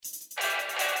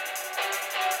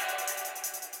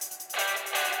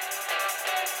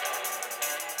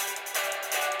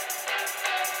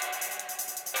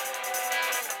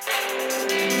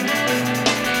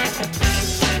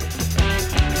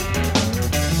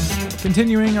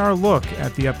continuing our look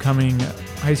at the upcoming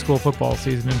high school football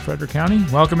season in Frederick County.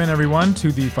 Welcome in, everyone,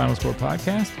 to the Final Score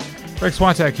podcast. Greg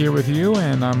Swatek here with you,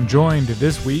 and I'm joined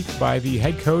this week by the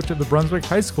head coach of the Brunswick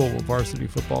High School varsity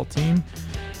football team,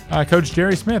 Coach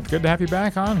Jerry Smith. Good to have you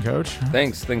back on, Coach.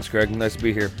 Thanks, Greg. Nice to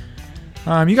be here.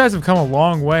 You guys have come a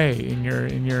long way in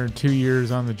your 2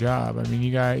 years on the job. I mean,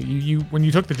 you when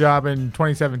you took the job in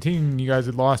 2017, you guys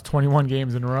had lost 21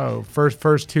 games in a row.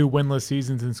 First two winless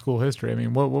seasons in school history. I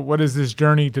mean, what has this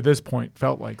journey to this point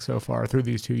felt like so far through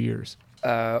these 2 years?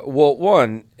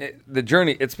 The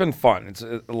journey, it's been fun. It's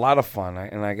a lot of fun.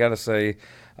 And I got to say,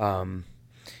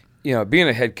 being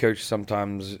a head coach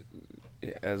sometimes,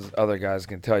 as other guys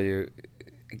can tell you,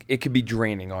 it could be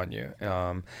draining on you,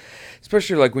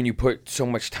 especially like when you put so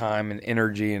much time and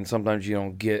energy, and sometimes you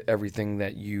don't get everything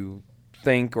that you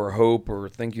think or hope or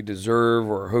think you deserve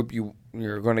or hope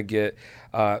you're going to get.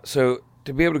 So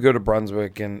to be able to go to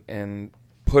Brunswick and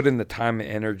put in the time and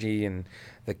energy, and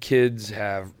the kids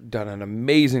have done an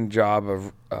amazing job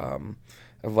of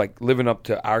like living up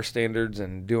to our standards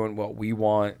and doing what we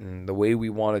want and the way we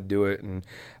want to do it. And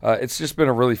it's just been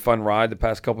a really fun ride the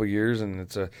past couple of years, and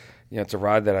it's a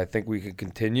ride that I think we could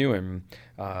continue, and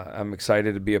I'm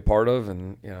excited to be a part of,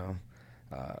 and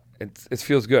it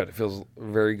feels good. It feels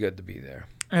very good to be there.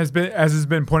 As has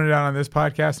been pointed out on this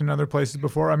podcast and other places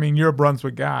before, I mean, you're a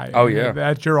Brunswick guy. Oh, yeah.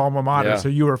 That's your alma mater, so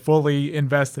you are fully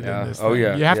invested in this thing. Oh,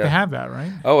 yeah. You have to have that,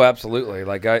 right? Oh, absolutely.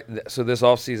 So this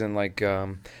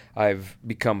offseason, I've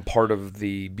become part of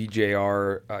the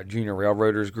BJR Junior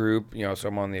Railroaders group, so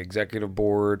I'm on the executive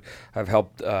board. I've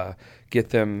helped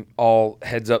get them all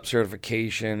heads-up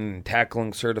certification and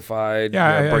tackling certified.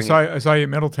 Yeah, I saw you at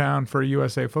Middletown for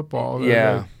USA Football.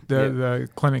 The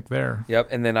clinic there. Yep,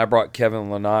 and then I brought Kevin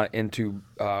Lynott into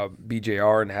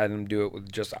BJR and had him do it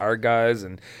with just our guys,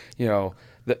 and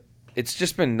it's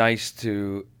just been nice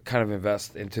to kind of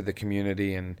invest into the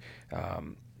community, and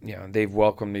they've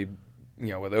welcomed me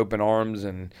with open arms,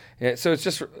 and so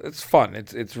it's fun.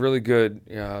 It's really good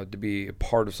to be a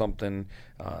part of something,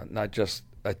 not just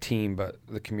a team, but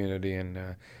the community, and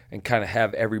kind of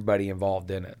have everybody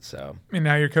involved in it. So, and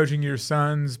now you're coaching your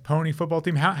son's pony football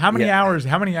team. How many hours?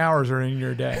 How many hours are in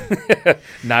your day?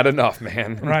 Not enough,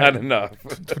 man. Right. Not enough.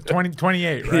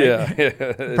 28, right?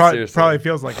 Yeah. Probably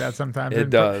feels like that sometimes.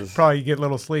 It does. Probably get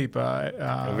little sleep.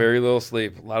 Very little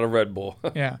sleep. A lot of Red Bull.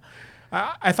 Yeah.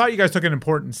 I thought you guys took an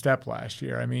important step last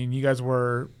year. I mean, you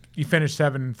finished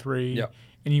 7-3. Yep.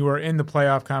 And you were in the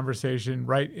playoff conversation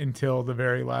right until the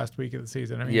very last week of the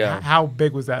season. I mean, yeah. How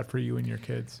big was that for you and your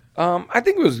kids? I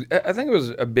think it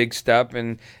was a big step,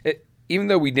 and even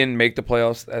though we didn't make the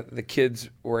playoffs, the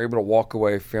kids were able to walk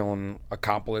away feeling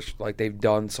accomplished, like they've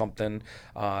done something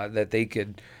that they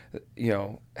could,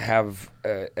 have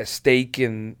a stake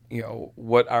in,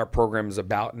 what our program is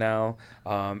about now.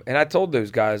 And I told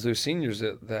those guys, those seniors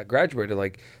that graduated,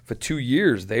 like for 2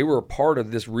 years, they were a part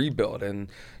of this rebuild, and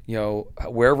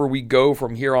wherever we go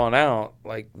from here on out,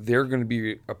 like they're going to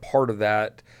be a part of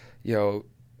that,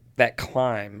 that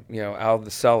climb, out of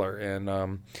the cellar.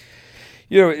 And,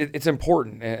 it's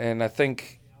important. And I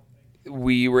think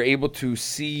we were able to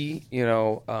see,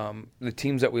 the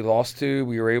teams that we lost to.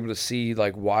 We were able to see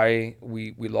like why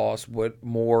we lost, what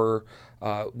more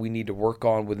we need to work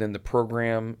on within the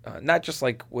program, not just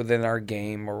like within our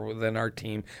game or within our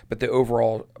team, but the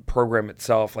overall program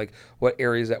itself, like what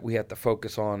areas that we have to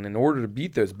focus on in order to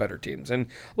beat those better teams. And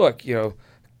look,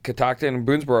 Catoctin and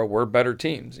Boonesboro were better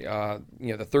teams.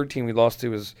 The third team we lost to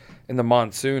was in the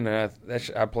monsoon, and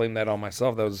I blamed that on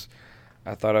myself.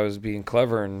 I thought I was being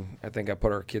clever, and I think I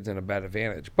put our kids in a bad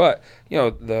advantage. But,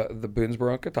 the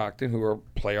Boonesboro and Catoctin, who are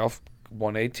playoff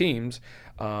 1A teams,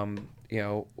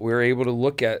 we're able to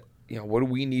look at, what do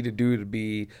we need to do to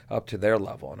be up to their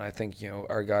level? And I think,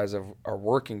 our guys are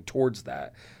working towards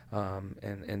that.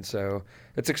 And so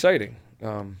it's exciting.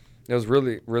 It was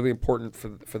really, really important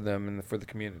for them and for the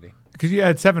community. Because you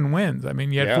had 7 wins. I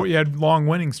mean, you had long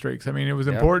winning streaks. I mean, it was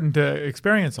important to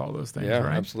experience all those things, right? Yeah,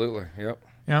 absolutely. Yep.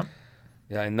 Yep.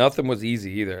 Yeah, and nothing was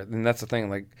easy either. And that's the thing.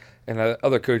 Like, and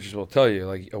other coaches will tell you,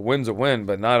 like, a win's a win,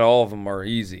 but not all of them are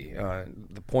easy.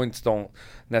 The points don't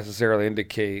necessarily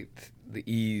indicate the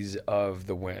ease of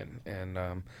the win.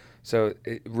 And so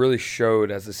it really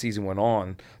showed as the season went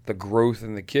on the growth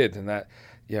in the kids, and that,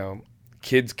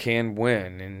 kids can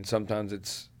win. And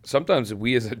sometimes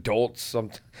we as adults,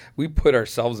 we put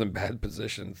ourselves in bad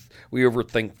positions. We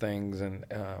overthink things, and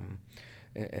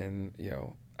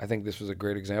I think this was a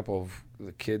great example of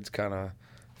the kids kind of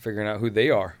figuring out who they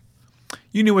are.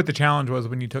 You knew what the challenge was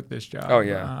when you took this job. Oh,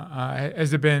 yeah.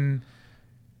 Has it been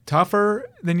tougher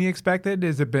than you expected?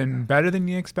 Has it been better than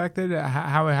you expected?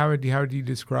 How would you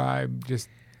describe just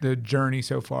the journey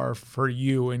so far for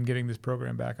you in getting this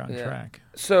program back on track?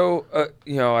 So,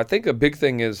 I think a big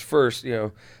thing is first,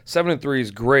 7-3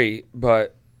 is great,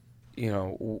 but,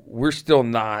 we're still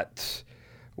not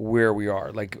where we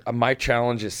are. Like, my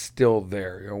challenge is still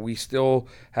there. We still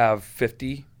have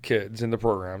 50 kids in the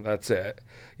program. That's it.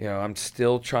 I'm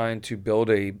still trying to build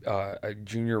a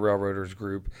junior railroaders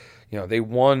group. They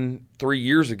won 3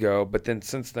 years ago, but then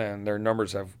since then their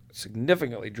numbers have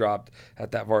significantly dropped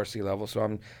at that varsity level.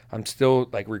 So I'm still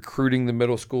like recruiting the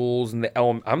middle schools and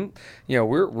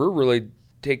we're really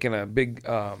taking a big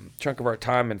chunk of our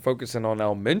time and focusing on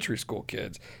elementary school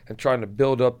kids and trying to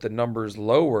build up the numbers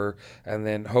lower, and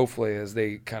then hopefully as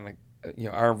they kind of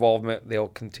our involvement, they'll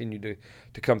continue to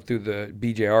come through the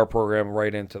BJR program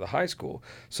right into the high school.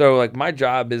 So like my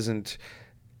job isn't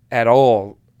at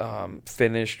all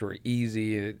finished or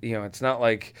easy. It's not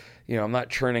like, I'm not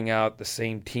churning out the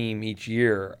same team each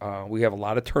year. We have a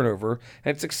lot of turnover,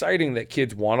 and it's exciting that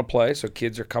kids want to play. So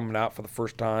kids are coming out for the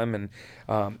first time, and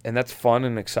that's fun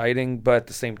and exciting. But at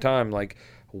the same time, like,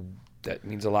 that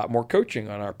means a lot more coaching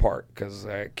on our part, because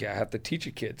I have to teach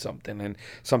a kid something. And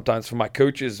sometimes for my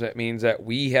coaches, that means that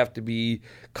we have to be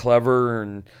clever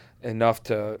and enough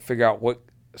to figure out what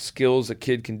skills a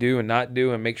kid can do and not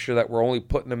do, and make sure that we're only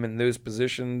putting them in those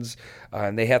positions,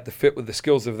 and they have to fit with the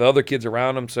skills of the other kids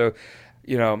around them. So,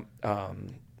 it's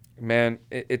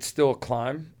still a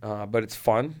climb, but it's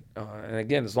fun. And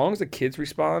again, as long as the kids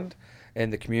respond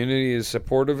and the community is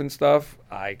supportive and stuff,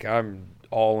 I'm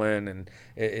all in, and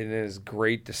it is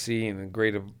great to see and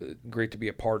great to be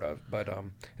a part of. But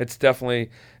it's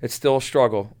still a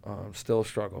struggle.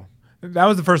 That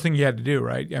was the first thing you had to do,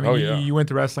 right? I mean, you went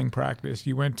to wrestling practice.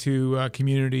 You went to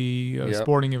community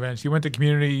sporting events. You went to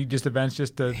community events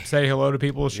just to say hello to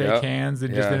people, shake hands,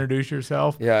 and just introduce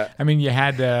yourself. Yeah. I mean, you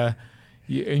had to,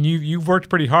 and you've worked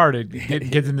pretty hard at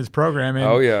getting kids in this program.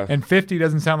 And, and 50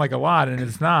 doesn't sound like a lot, and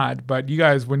it's not. But you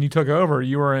guys, when you took over,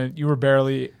 you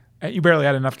barely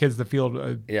had enough kids to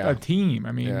field a team.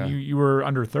 I mean, you were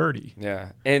under 30.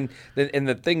 Yeah, and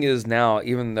the thing is now,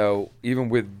 even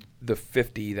with the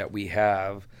 50 that we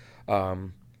have,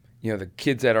 the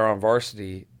kids that are on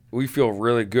varsity, we feel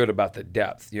really good about the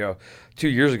depth. 2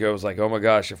 years ago it was like, oh my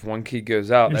gosh, if one kid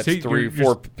goes out, that's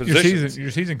 3-4 positions.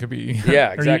 Your season could be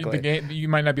exactly. You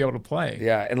might not be able to play.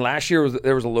 Yeah, and last year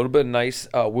there was a little bit of nice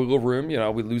wiggle room.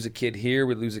 We lose a kid here,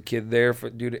 we lose a kid there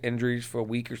due to injuries for a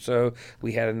week or so.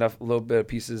 We had a little bit of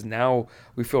pieces. Now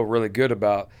we feel really good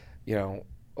about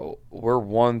we're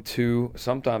 1, 2,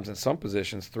 sometimes in some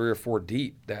positions 3 or 4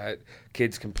 deep that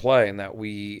kids can play, and that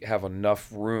we have enough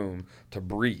room to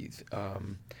breathe.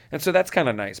 And so that's kind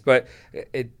of nice, but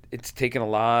it's taken a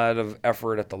lot of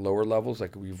effort at the lower levels.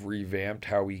 Like, we've revamped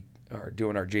how we are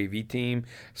doing our JV team,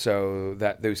 so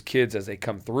that those kids, as they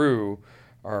come through,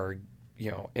 are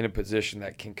in a position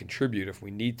that can contribute if we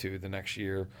need to the next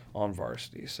year on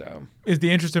varsity. So, is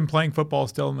the interest in playing football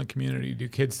still in the community? Do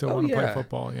kids still want to play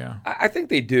football? Yeah, I think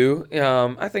they do.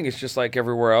 I think it's just like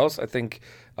everywhere else. I think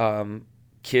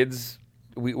kids.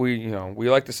 We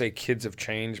like to say kids have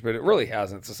changed, but it really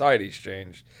hasn't. Society's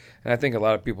changed, and I think a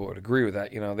lot of people would agree with that.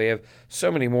 They have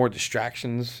so many more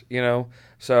distractions.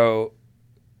 So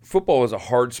football is a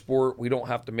hard sport. We don't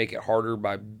have to make it harder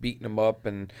by beating them up,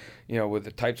 and with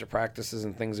the types of practices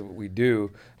and things that we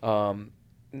do.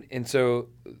 And so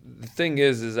the thing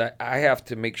is that I have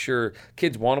to make sure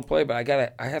kids want to play, but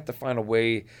I have to find a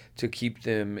way to keep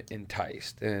them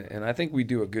enticed, and I think we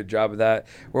do a good job of that,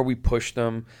 where we push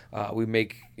them. We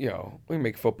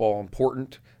make football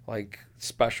important, like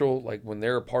special, like when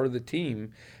they're a part of the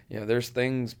team. There's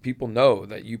things people know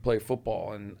that you play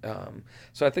football, and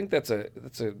so I think that's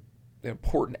an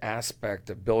important aspect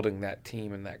of building that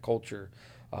team and that culture.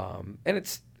 And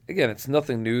it's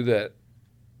nothing new that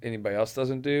anybody else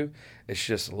doesn't do. It's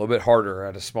just a little bit harder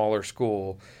at a smaller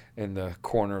school in the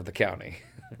corner of the county.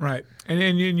 Right.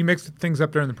 And you mix things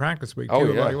up during the practice week, too. Oh,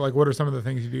 yeah. Like what are some of the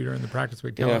things you do during the practice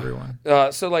week? Tell everyone.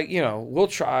 So, we'll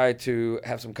try to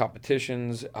have some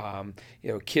competitions.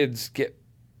 Kids get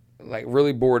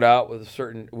really bored out with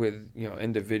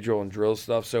individual and drill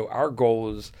stuff. So our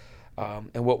goal is,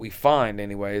 and what we find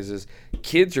anyways, is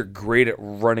kids are great at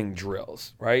running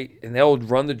drills, right? And they'll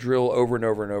run the drill over and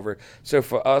over and over. So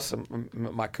for us,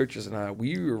 my coaches and I,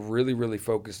 we were really, really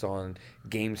focused on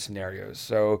game scenarios.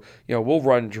 So, we'll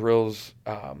run drills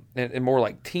and more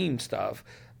like team stuff,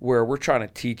 where we're trying to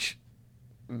teach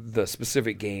the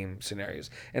specific game scenarios.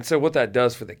 And so what that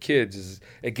does for the kids is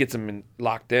it gets them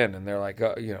locked in, and they're like,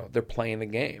 they're playing the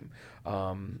game.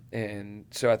 And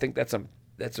so I think that's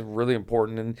that's really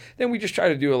important. And then we just try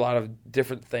to do a lot of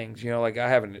different things. Like I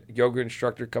have a yoga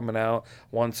instructor coming out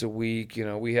once a week.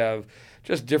 We have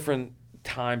just different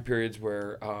time periods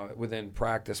where within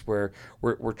practice where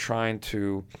we're trying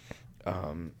to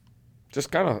just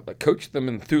kind of coach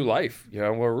them through life,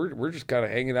 where we're just kind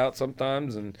of hanging out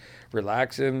sometimes and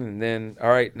relaxing, and then all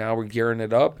right, now we're gearing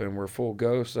it up and we're full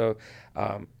go. So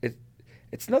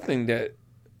it's nothing that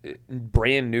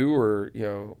brand new or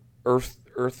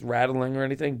earth rattling or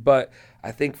anything, but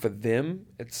I think for them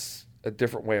it's a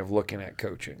different way of looking at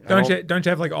coaching. Don't you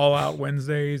have like all out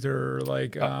Wednesdays or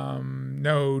like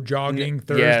no jogging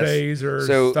Thursdays or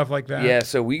stuff like that? Yeah,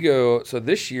 so we go. So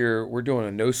this year we're doing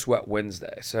a no sweat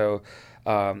Wednesday. So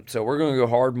we're going to go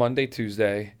hard Monday,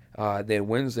 Tuesday. Then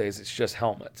Wednesdays it's just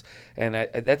helmets, and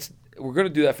we're going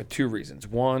to do that for two reasons.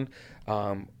 One,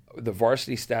 the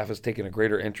varsity staff has taken a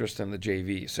greater interest in the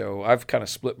JV. So I've kind of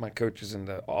split my coaches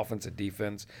into offense and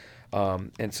defense.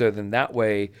 And so then that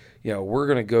way, we're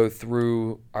going to go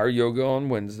through our yoga on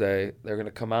Wednesday. They're going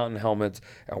to come out in helmets,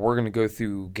 and we're going to go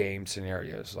through game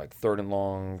scenarios like 3rd and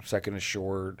long, 2nd and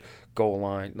short, goal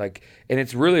line. And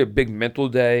it's really a big mental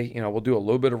day. We'll do a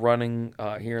little bit of running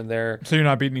here and there. So you're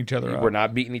not beating each other up. We're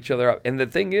not beating each other up. And the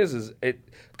thing is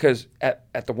because at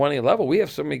the 1A level, we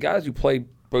have so many guys who play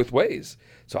both ways.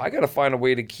 So I got to find a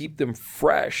way to keep them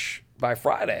fresh by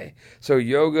Friday. So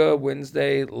yoga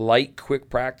Wednesday, light, quick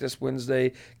practice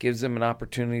Wednesday gives them an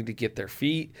opportunity to get their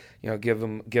feet, get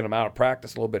them out of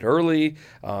practice a little bit early.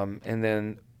 And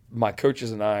then my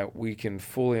coaches and I, we can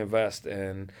fully invest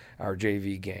in our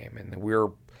JV game. And we're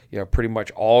pretty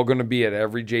much all going to be at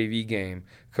every JV game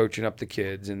coaching up the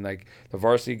kids. And the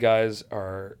varsity guys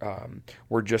are,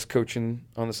 we're just coaching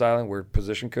on the sideline. We're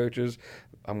position coaches.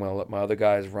 I'm going to let my other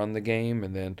guys run the game.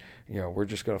 And then, we're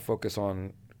just going to focus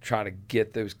on trying to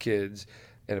get those kids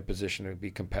in a position to be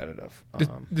competitive.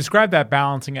 Describe that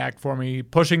balancing act for me,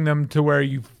 pushing them to where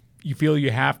you feel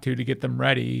you have to get them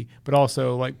ready, but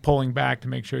also pulling back to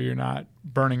make sure you're not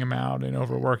burning them out and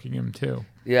overworking them too.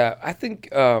 Yeah, I think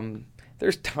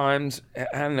there's times,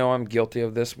 I know I'm guilty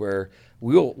of this, where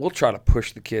we'll try to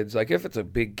push the kids. Like if it's a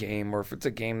big game or if it's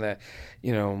a game that,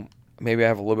 maybe I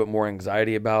have a little bit more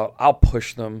anxiety about, I'll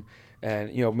push them.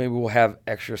 And, maybe we'll have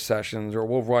extra sessions or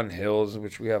we'll run hills,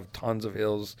 which we have tons of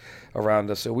hills around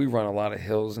us. So we run a lot of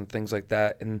hills and things like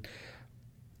that. And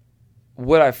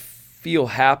what I feel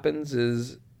happens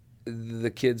is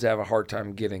the kids have a hard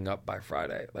time getting up by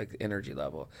Friday, like the energy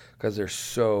level, because they're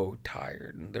so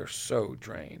tired and they're so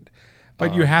drained.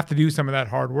 But you have to do some of that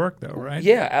hard work, though, right?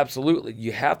 Yeah, absolutely.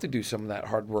 You have to do some of that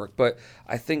hard work. But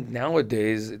I think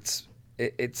nowadays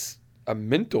it's a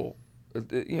mental.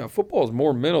 Football is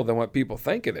more mental than what people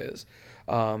think it is.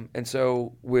 And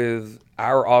so with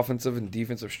our offensive and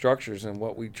defensive structures and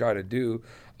what we try to do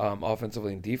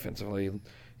offensively and defensively,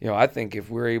 I think if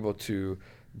we're able to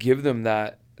give them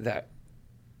that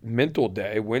mental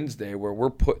day, Wednesday, where we're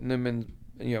putting them in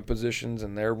positions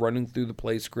and they're running through the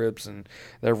play scripts and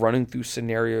they're running through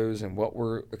scenarios and what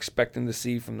we're expecting to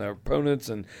see from their opponents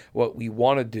and what we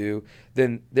want to do,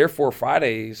 then therefore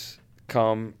Fridays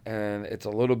come and it's a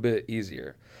little bit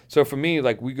easier. So for me,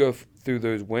 we go through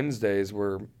those Wednesdays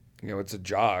where it's a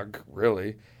jog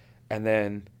really, and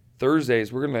then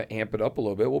Thursdays we're going to amp it up a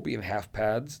little bit. We'll be in half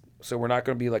pads, so we're not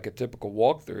going to be like a typical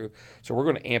walkthrough. So we're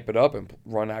going to amp it up and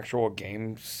run actual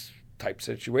games type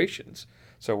situations.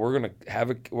 So we're going to have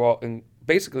and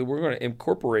basically we're going to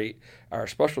incorporate our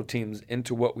special teams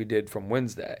into what we did from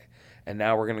Wednesday. And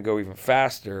now we're going to go even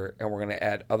faster, and we're going to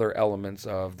add other elements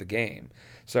of the game.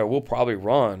 So we'll probably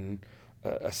run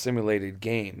a simulated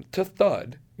game to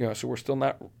thud, so we're still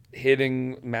not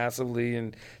hitting massively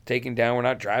and taking down. We're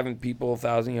not driving people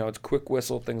 1,000, it's quick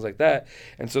whistle, things like that.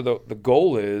 And so the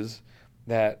goal is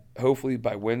that hopefully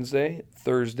by Wednesday,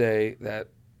 Thursday, that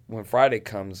when Friday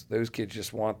comes, those kids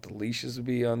just want the leashes to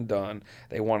be undone.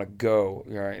 They want to go,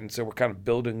 right? And so we're kind of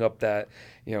building up that,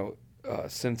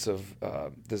 sense of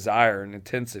desire and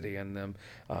intensity in them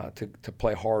to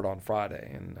play hard on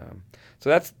Friday. And so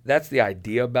that's the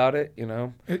idea about it,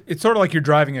 It's sort of like you're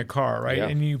driving a car, right? Yeah.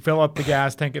 And you fill up the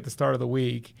gas tank at the start of the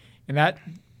week, and that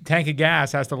tank of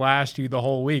gas has to last you the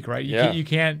whole week, right? You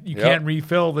can't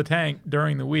refill the tank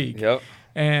during the week. Yep.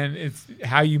 And it's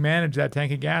how you manage that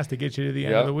tank of gas to get you to the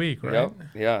end of the week, right? Yep.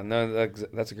 Yeah, no,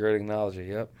 that's a great analogy,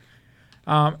 yep.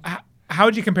 How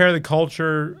would you compare the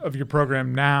culture of your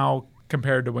program now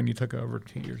compared to when you took over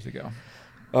 2 years ago?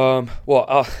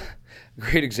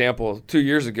 Great example. 2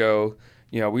 years ago,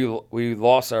 we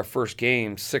lost our first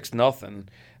game 6-0,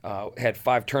 had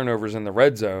 5 turnovers in the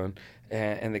red zone,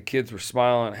 and the kids were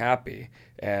smiling and happy.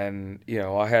 And,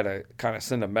 I had to kind of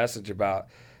send a message about,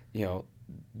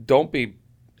 don't be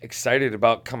excited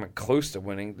about coming close to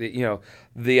winning.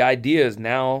 The idea is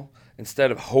now,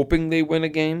 instead of hoping they win a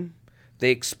game,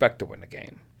 they expect to win a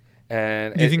game.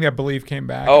 And do you think that belief came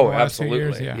back? Oh, in the last 2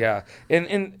 years? absolutely, yeah.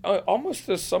 And almost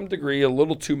to some degree, a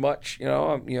little too much.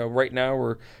 Right now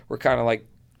we're kind of like,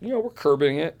 we're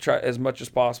curbing it, try as much as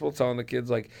possible, telling the kids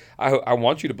like, I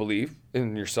want you to believe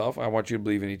in yourself, I want you to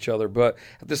believe in each other, but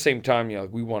at the same time,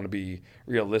 we want to be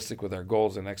realistic with our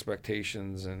goals and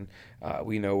expectations, and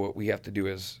we know what we have to do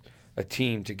as a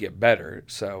team to get better.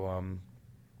 So,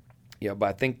 but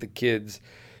I think the kids,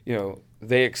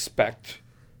 they expect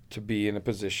to be in a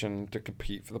position to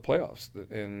compete for the playoffs.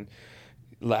 And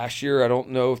last year, I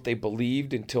don't know if they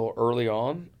believed until early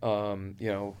on.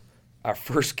 Our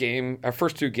first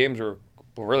 2 games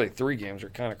really 3 games were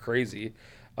kind of crazy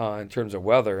in terms of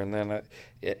weather. And then,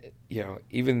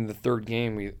 even the third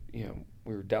game, we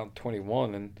were down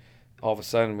 21, and all of a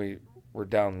sudden we were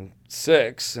down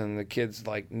 6, and the kids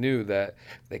knew that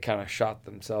they kind of shot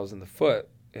themselves in the foot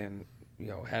and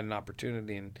had an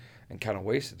opportunity and kind of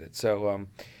wasted it. So.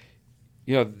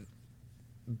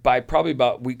 By probably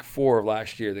about week 4 of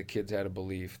last year, the kids had a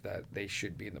belief that they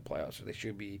should be in the playoffs, or they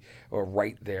should be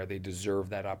right there. They deserve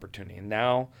that opportunity. And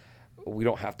now we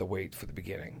don't have to wait for the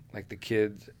beginning. Like the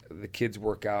kids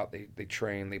work out, they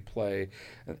train, they play,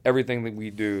 and everything that we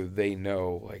do, they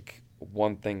know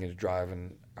one thing is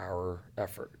driving our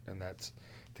effort, and that's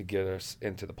to get us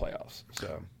into the playoffs.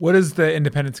 So, what has the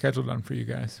independent schedule done for you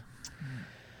guys?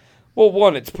 Well,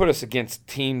 one, it's put us against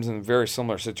teams in very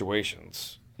similar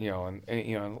situations,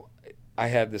 and I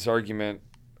had this argument,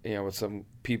 with some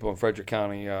people in Frederick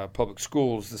County public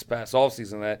schools this past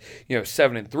offseason that,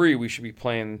 7-3, we should be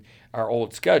playing our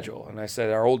old schedule. And I said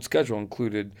our old schedule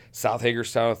included South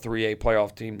Hagerstown, a 3A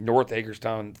playoff team, North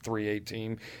Hagerstown, 3A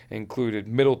team, included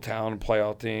Middletown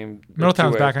playoff team.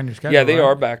 Middletown's back on your schedule. Yeah, they right?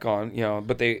 are back on,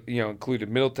 but they, included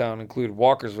Middletown, included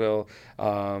Walkersville.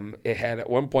 It had at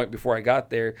one point before I got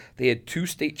there, they had 2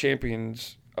 state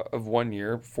champions of 1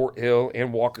 year, Fort Hill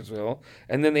and Walkersville,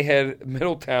 and then they had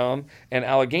Middletown and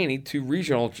Allegheny, 2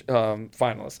 regional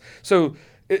finalists. So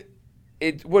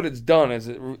what it's done is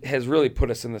it has really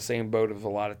put us in the same boat of a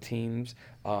lot of teams,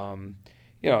 and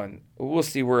we'll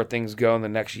see where things go in the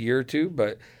next year or two.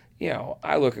 But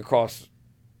I look across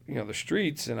the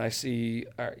streets and I see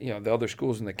the other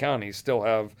schools in the county still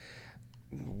have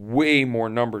way more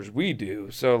numbers we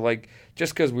do. So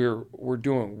just because we're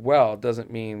doing well doesn't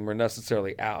mean we're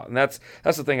necessarily out. And that's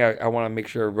the thing I want to make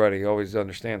sure everybody always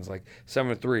understands.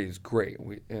 7-3 is great,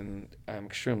 and I'm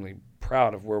extremely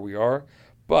proud of where we are,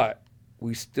 but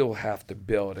we still have to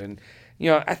build. And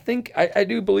I think I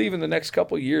do believe in the next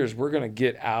couple of years we're going to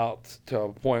get out to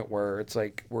a point where it's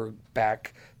we're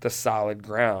back to solid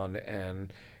ground,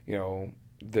 and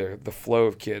the flow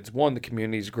of kids. One, the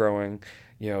community's growing.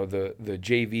 The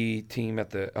JV team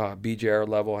at the BJR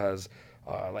level has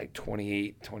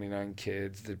 28, 29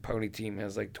 kids. The pony team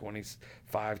has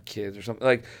 25 kids or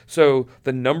something. So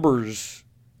the numbers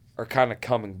are kind of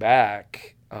coming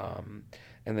back, and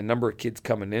the number of kids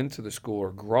coming into the school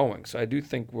are growing. So I do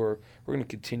think we're going to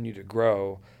continue to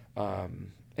grow.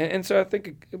 And so I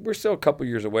think we're still a couple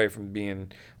years away from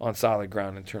being on solid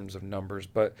ground in terms of numbers.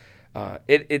 But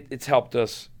it's helped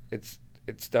us. It's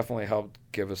definitely helped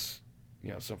give us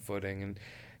some footing, and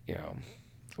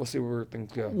we'll see where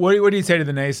things go. What do you say to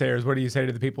the naysayers? What do you say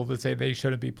to the people that say they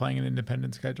shouldn't be playing an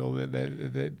independent schedule?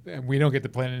 That we don't get to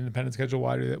play an independent schedule.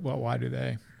 Why do they? Well, why do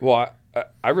they? Well,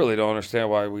 I really don't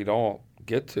understand why we don't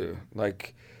get to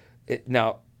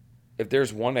now. If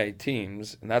there's 1A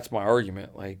teams, and that's my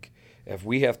argument. If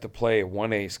we have to play a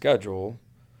 1A schedule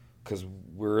because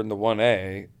we're in the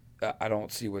 1A, I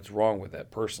don't see what's wrong with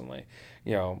that personally.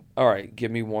 All right,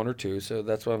 give me 1 or 2. So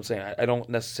that's what I'm saying. I don't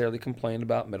necessarily complain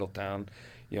about Middletown.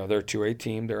 They're a 2A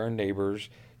team. They're our neighbors.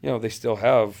 They still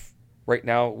have, right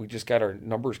now, we just got our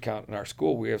numbers count in our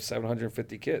school. We have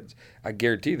 750 kids. I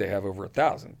guarantee they have over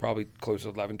 1,000, probably close to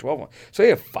 11, 12. So they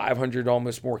have 500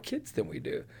 almost more kids than we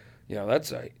do.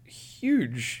 That's a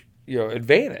huge,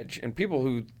 advantage. And people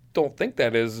who don't think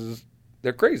that is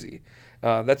they're crazy.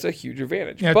 That's a huge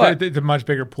advantage. Yeah, but it's a much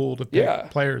bigger pool to pick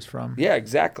players from. Yeah,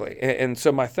 exactly. And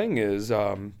so my thing is,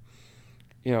 I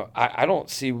don't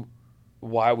see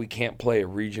why we can't play a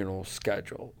regional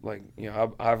schedule.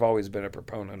 I've always been a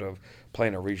proponent of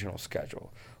playing a regional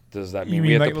schedule. Does that mean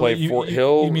we have to play Fort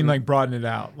Hill? You mean broaden it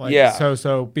out?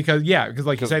 So because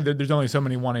you said, there's only so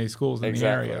many 1A schools in the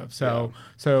area. So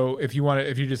if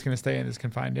you're just going to stay in this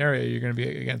confined area, you're going to be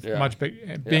against much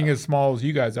big. Being as small as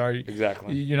you guys are,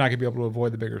 exactly, you're not going to be able to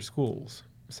avoid the bigger schools.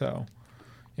 So,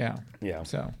 yeah. Yeah.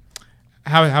 So,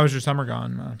 How has your summer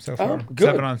gone so far?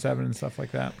 Good. 7-on-7 and stuff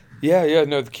like that. Yeah.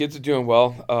 No, the kids are doing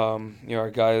well.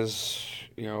 Our guys,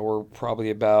 we're probably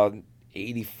about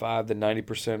 85 to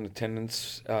 90%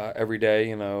 attendance every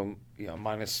day.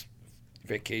 Minus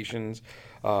vacations.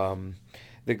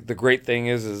 The great thing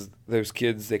is those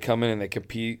kids, they come in and they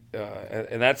compete,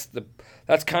 and that's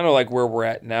kind of like where we're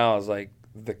at now, is like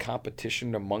the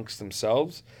competition amongst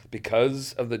themselves,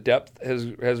 because of the depth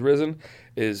has risen.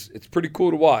 It's pretty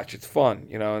cool to watch. It's fun,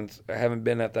 and I haven't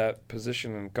been at that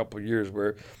position in a couple of years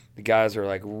where the guys are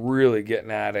like really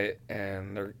getting at it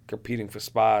and they're competing for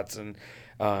spots, and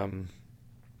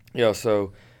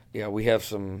we have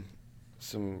some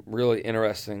really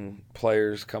interesting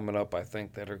players coming up, I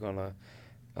think, that are gonna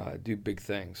do big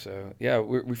things. So yeah,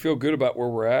 we feel good about where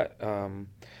we're at.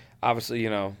 Obviously,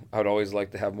 I would always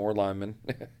like to have more linemen.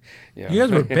 You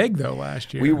guys were big though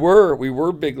last year. We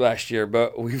were big last year,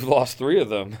 but we've lost 3 of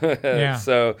them. Yeah.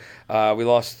 So we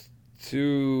lost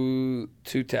two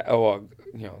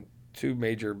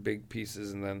major big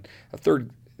pieces, and then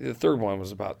the third one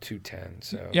was about 210.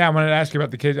 So yeah, I wanted to ask you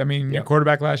about the kids. I mean, your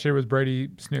quarterback last year was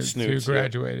Brady Snoots who Snoots,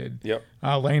 graduated. Yep.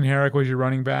 Lane Herrick was your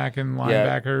running back and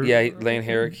linebacker. Yeah, Lane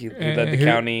Herrick. He led the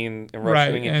county in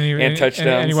rushing and touchdowns.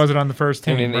 And he wasn't on the first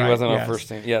team. And he wasn't on the first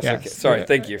team. Yes. Okay. Sorry,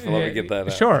 thank you for letting me get that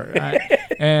out. Sure.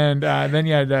 And then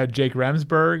you had Jake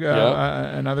Remsburg,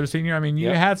 another senior. I mean, you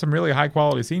had some really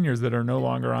high-quality seniors that are no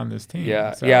longer on this team.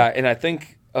 Yeah, so. yeah. And I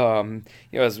think,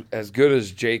 as good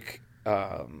as Jake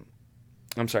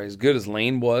as good as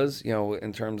Lane was,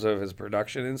 in terms of his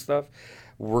production and stuff,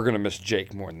 we're going to miss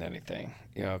Jake more than anything,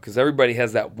 because everybody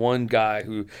has that one guy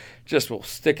who just will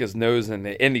stick his nose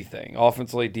into anything,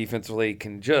 offensively, defensively,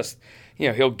 can just,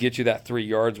 he'll get you that 3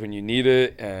 yards when you need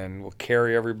it and will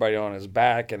carry everybody on his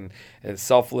back and is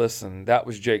selfless, and that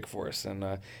was Jake for us. And,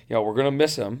 we're going to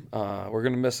miss him.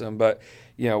 But,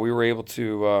 we were able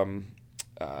to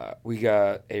we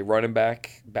got a running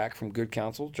back from good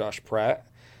counsel, Josh Pratt.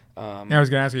 I was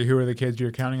going to ask you, who are the kids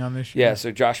you're counting on this year? Yeah, so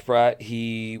Josh Pratt,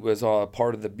 he was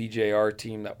part of the BJR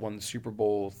team that won the Super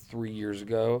Bowl 3 years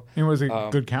ago. He was a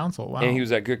good counsel. Wow. And he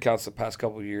was at good counsel the past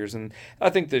couple of years. And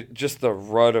I think that just the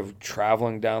rut of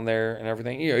traveling down there and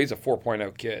everything, he's a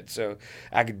 4.0 kid. So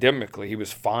academically, he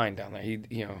was fine down there.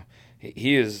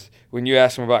 He is, when you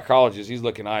ask him about colleges, he's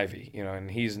looking Ivy, and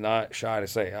he's not shy to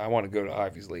say, I want to go to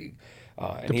Ivy's league.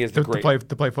 And he has the great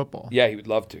to play football. Yeah, he would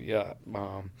love to. Yeah,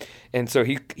 and so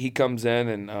he comes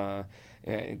in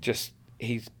and just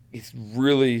he's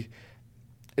really.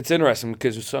 It's interesting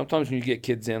because sometimes when you get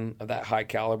kids in of that high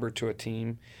caliber to a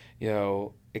team,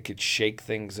 it could shake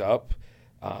things up.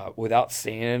 Without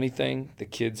saying anything, the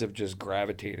kids have just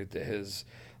gravitated to his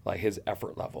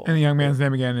effort level. And the young man's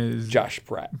name again is Josh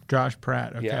Pratt. Josh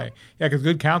Pratt. Okay. Yeah, because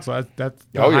good counsel. That's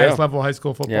the highest level of high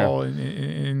school football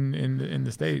in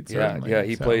the state. Certainly. Yeah.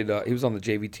 He played. He was on the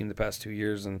JV team the past 2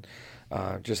 years, and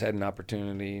just had an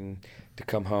opportunity to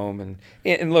come home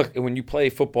and look. When you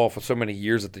play football for so many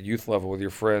years at the youth level with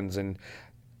your friends, and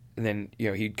then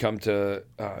he'd come to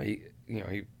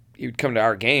he would come to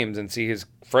our games and see his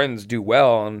friends do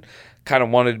well, and kind of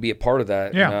wanted to be a part of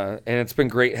that. Yeah. And it's been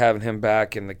great having him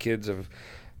back, and the kids have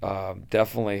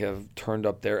definitely have turned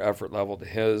up their effort level to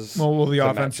his. Well, will the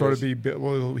offense sort of be?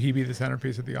 Will he be the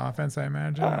centerpiece of the offense? I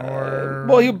imagine.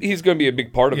 He's going to be a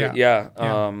big part of it. Yeah.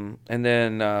 And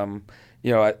then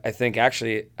I think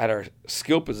actually at our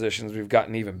skill positions we've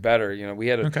gotten even better. We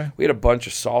had a bunch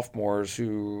of sophomores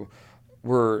who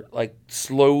were like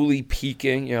slowly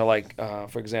peaking.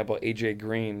 For example, AJ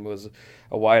Green was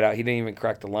a wideout. He didn't even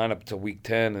crack the lineup until week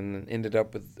 10, and ended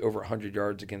up with over 100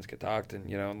 yards against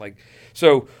Catoctin.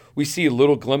 So we see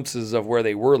little glimpses of where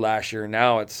they were last year.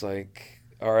 Now it's like,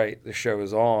 all right, the show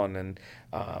is on, and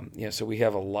so we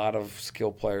have a lot of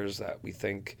skill players that we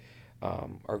think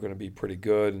are going to be pretty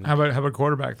good. And, how about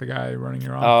quarterback, the guy running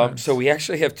your offense? So we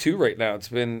actually have 2 right now. It's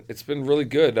been really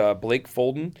good. Blake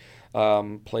Folden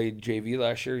played JV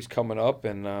last year. He's coming up,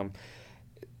 and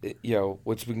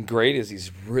what's been great is he's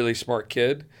a really smart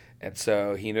kid, and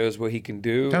so he knows what he can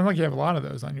do. Sounds like you have a lot of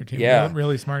those on your team. Yeah,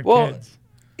 really smart kids.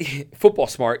 Football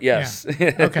smart, yes.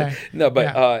 Yeah. Okay. No,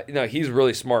 but he's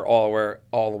really smart all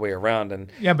the way around, and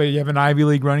but you have an Ivy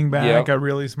League running back, a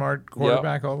really smart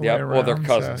quarterback all the way around. Well, they're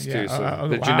cousins too, so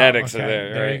the genetics are there.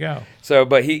 Right? There you go. So,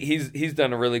 but he's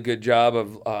done a really good job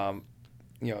of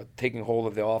taking hold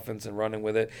of the offense and running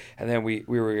with it, and then we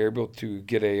were able to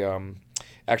get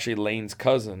actually Lane's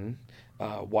cousin,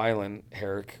 Wyland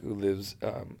Herrick, who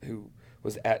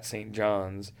was at St.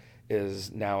 John's,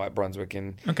 is now at Brunswick.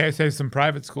 And so some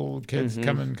private school kids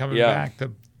coming back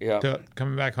to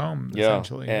coming back home,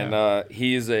 essentially. And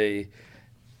he's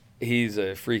He's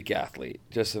a freak athlete,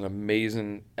 just an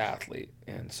amazing athlete.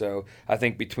 And so I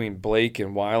think between Blake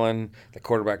and Weiland, the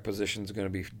quarterback position is going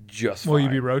to be just fine. Will you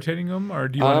be rotating them, or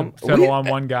do you want to settle on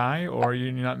one guy, or are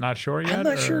you not sure yet? I'm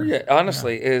not sure yet.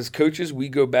 Honestly, as coaches, we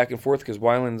go back and forth because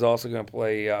Weiland's also going to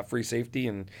play free safety,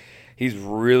 and he's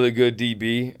really good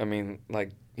DB. I mean,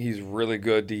 he's really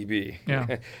good DB.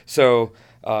 Yeah. So,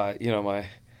 my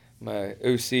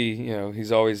OC,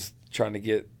 he's always trying to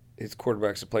get his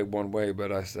quarterbacks to play one way,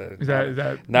 but I said, is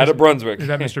that not at Brunswick. Is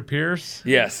that Mr. Pierce?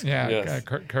 Yes. Yeah. Yes.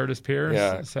 Curtis Pierce.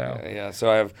 Yeah. So.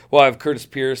 So I have Curtis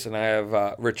Pierce and I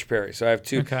have Rich Perry. So I have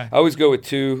two. Okay. I always go with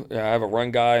two. I have a run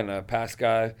guy and a pass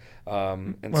guy.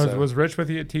 Was Rich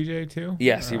with you at TJ too?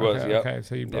 Yes, he was. Yep. Okay,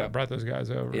 so you brought those guys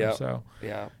over. Yep. So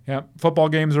yeah. Football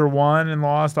games are won and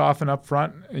lost often up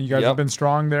front. You guys Yep. have been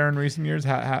strong there in recent years.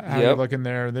 How are you looking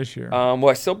there this year? Well,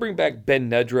 I still bring back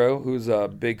Ben Nedrow, who's a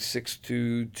big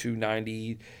 6'2",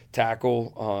 290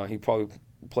 tackle. He probably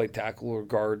played tackle or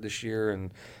guard this year,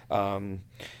 and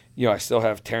I still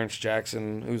have Terrence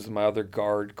Jackson, who's my other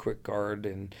guard, quick guard,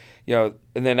 and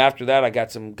and then after that, I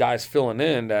got some guys filling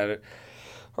in that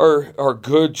are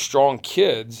good, strong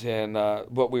kids, and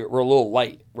but we're a little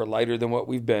light. We're lighter than what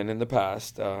we've been in the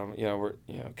past.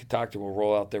 Catoctin will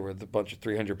roll out there with a bunch of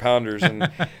 300-pounders, and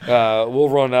we'll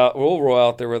roll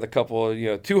out there with a couple of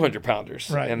 200-pounders,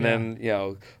 right, and then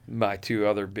my two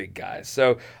other big guys.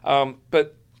 So,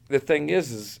 but the thing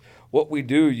is what we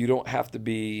do. You don't have to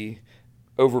be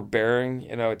overbearing.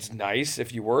 It's nice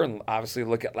if you were, and obviously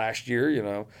look at last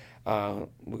year.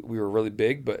 We were really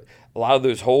big, but a lot of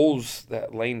those holes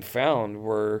that Lane found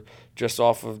were just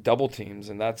off of double teams,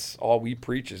 and that's all we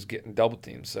preach is getting double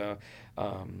teams. So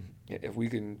if we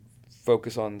can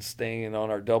focus on staying on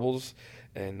our doubles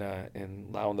and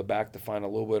allowing the back to find a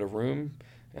little bit of room,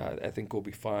 I think we'll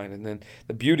be fine. And then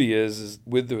the beauty is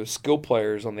with the skill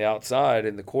players on the outside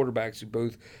and the quarterbacks who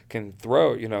both can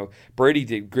throw. Brady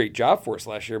did a great job for us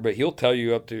last year, but he'll tell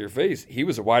you up to your face he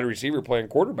was a wide receiver playing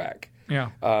quarterback.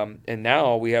 Yeah. And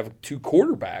now we have two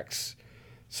quarterbacks,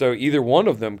 so either one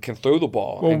of them can throw the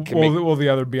ball. Will the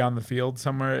other be on the field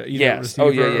somewhere? Either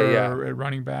receiver or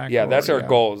running back? Yeah, that's our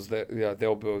goal is that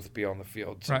they'll both be on the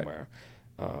field somewhere.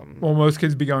 Right. Will most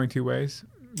kids be going two ways,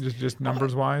 just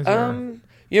numbers wise?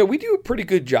 We do a pretty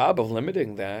good job of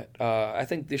limiting that. I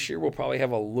think this year we'll probably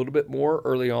have a little bit more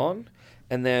early on.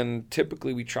 And then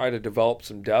typically we try to develop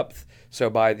some depth. So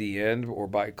by the end or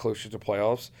by closer to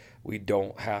playoffs, we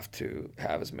don't have to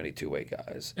have as many two-way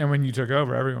guys. And when you took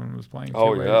over, everyone was playing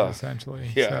two ways, essentially.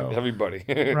 Yeah, so, everybody.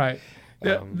 Right.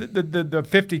 The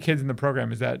 50 kids in the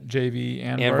program, is that JV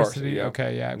and varsity? Yeah.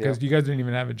 Okay, yeah, because you guys didn't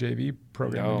even have a JV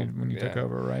program when you took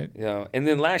over, right? Yeah. And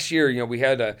then last year, we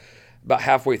had about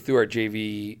halfway through our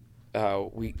JV,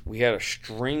 we had a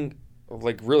string,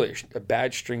 really a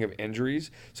bad string of injuries.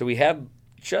 So we had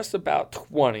just about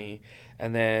 20,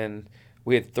 and then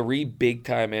we had 3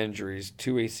 big-time injuries,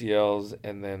 2 ACLs,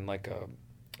 and then I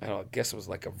guess it was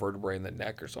like a vertebrae in the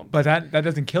neck or something. But that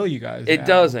doesn't kill you guys. It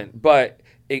doesn't, but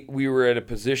we were at a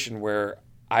position where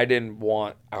I didn't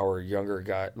want our younger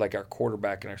guy, like our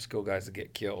quarterback and our skill guys, to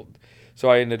get killed. So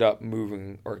I ended up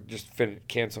moving or just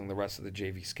canceling the rest of the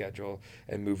JV schedule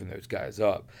and moving those guys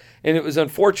up. And it was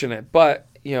unfortunate, but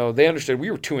they understood we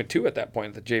were 2-2 at that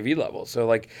point at the JV level.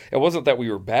 So it wasn't that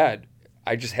we were bad.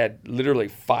 I just had literally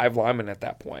 5 linemen at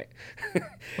that point.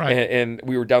 Right. and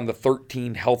we were down to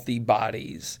 13 healthy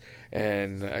bodies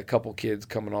and a couple kids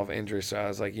coming off injury. So I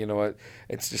was like, you know what?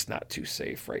 It's just not too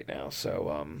safe right now.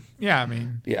 So yeah.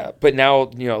 But now,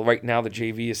 right now the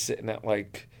JV is sitting at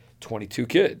 22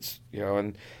 kids,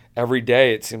 and every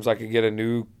day it seems like I get a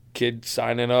new kid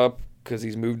signing up because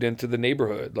he's moved into the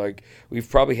neighborhood. We've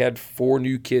probably had 4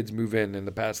 new kids move in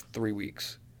the past 3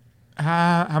 weeks.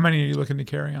 How many are you looking to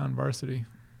carry on varsity?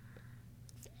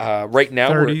 Right now,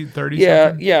 30 yeah,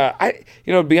 something? Yeah.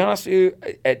 To be honest with you,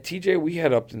 at TJ we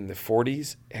had up in the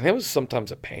 40s, and it was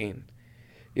sometimes a pain,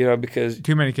 because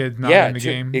too many kids not in the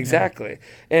game. Exactly,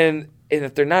 and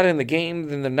if they're not in the game,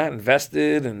 then they're not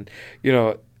invested, and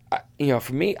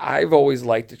for me, I've always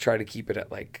liked to try to keep it at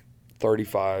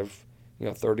 35.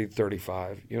 30 to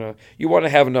 35. You want to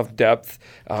have enough depth,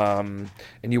 and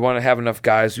you want to have enough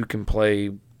guys who can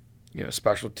play,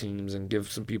 special teams and give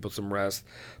some people some rest.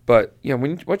 But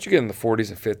once you get in the 40s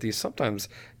and 50s, sometimes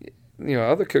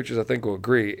other coaches I think will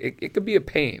agree it could be a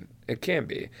pain. It can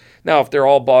be. Now if they're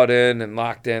all bought in and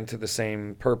locked into the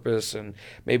same purpose and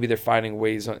maybe they're finding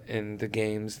ways in the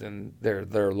games, then they're a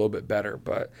little bit better.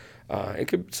 But it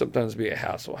could sometimes be a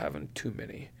hassle having too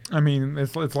many. I mean,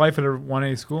 it's life at a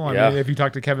 1A school. I mean, if you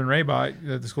talk to Kevin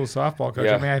Raybot, the school softball coach,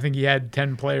 I mean, I think he had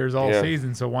 10 players all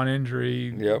season, so one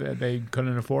injury, they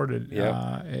couldn't afford it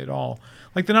at all.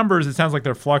 Like the numbers, it sounds like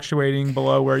they're fluctuating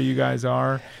below where you guys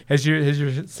are. Has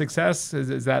your success,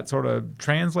 is that sort of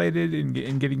translated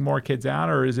in getting more kids out,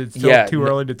 or is it still too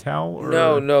early to tell? Or?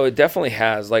 No, it definitely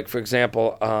has. Like, for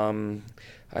example,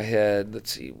 I had,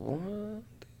 let's see,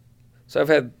 so I've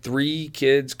had 3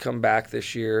 kids come back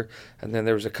this year, and then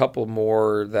there was a couple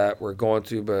more that were going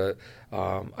to, but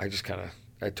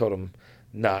I told them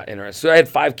not interested. So I had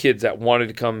 5 kids that wanted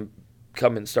to come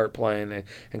and start playing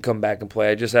and come back and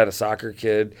play. I just had a soccer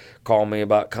kid call me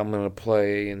about coming to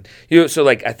play, and so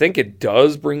like I think it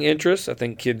does bring interest. I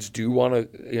think kids do want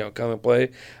to come and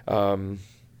play,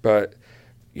 but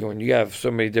when you have so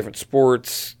many different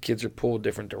sports, kids are pulled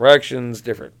different directions,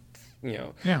 different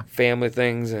family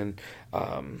things, and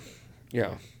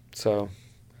so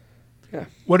yeah.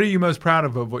 What are you most proud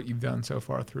of what you've done so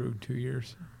far through 2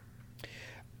 years?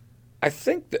 I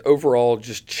think the overall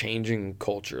just changing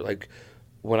culture. Like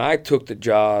when I took the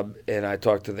job and I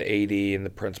talked to the AD and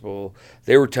the principal,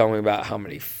 they were telling me about how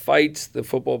many fights the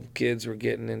football kids were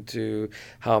getting into,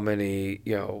 how many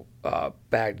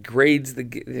bad grades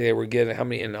they were getting, how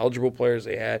many ineligible players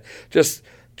they had, just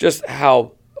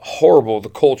how horrible the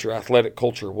athletic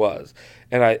culture was.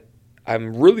 And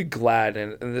I'm really glad,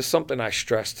 and this is something I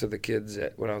stressed to the kids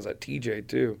when I was at TJ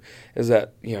too, is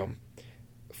that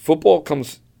football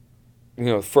comes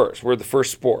first. We're the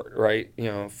first sport, right?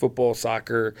 Football,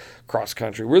 soccer, cross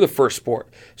country. We're the first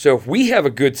sport. So if we have a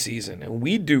good season and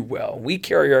we do well, we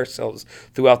carry ourselves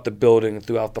throughout the building and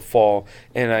throughout the fall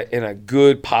in a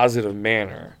good, positive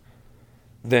manner,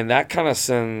 then that kind of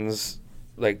sends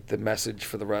like the message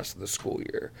for the rest of the school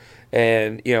year.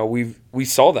 And we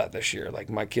saw that this year. Like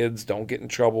my kids don't get in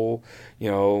trouble.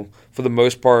 For the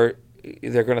most part,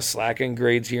 they're going to slacken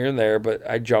grades here and there, but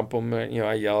I jump them,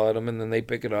 I yell at them, and then they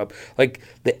pick it up. Like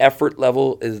the effort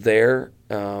level is there,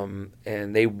 and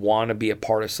they want to be a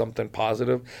part of something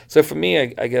positive. So for me,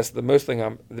 I guess the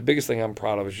biggest thing I'm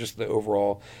proud of is just the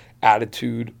overall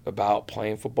attitude about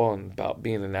playing football and about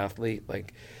being an athlete.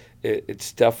 Like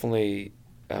it's definitely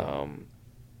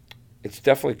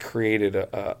created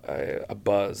a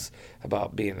buzz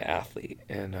about being an athlete,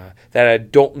 and that I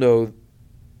don't know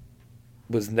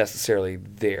was necessarily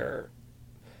there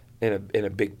in a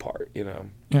big part,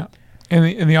 Yeah.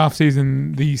 In the off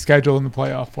season, the schedule in the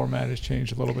playoff format has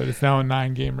changed a little bit. It's now a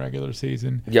 9-game regular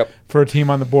season. Yep. For a team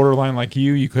on the borderline like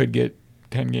you could get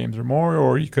 10 games or more,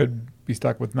 or you could be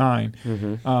stuck with 9.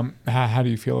 Mm-hmm. How do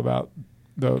you feel about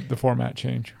the format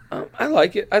change? I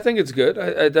like it. I think it's good.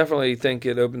 I definitely think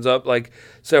it opens up. Like,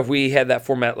 so if we had that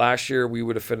format last year, we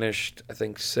would have finished, I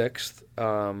think, 6th.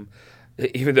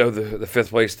 Even though the 5th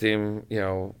place team,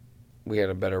 we had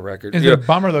a better record. Is it a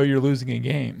bummer, though, you're losing a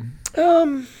game?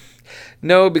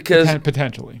 No, because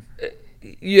potentially.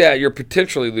 Yeah, you're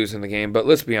potentially losing the game, but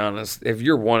let's be honest. If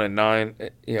you're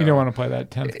 1-9, you don't want to play that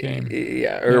 10th game.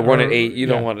 Yeah, or 1-8, you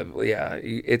don't want to. Yeah,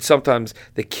 it's sometimes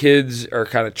the kids are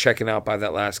kind of checking out by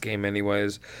that last game,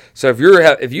 anyways. So if you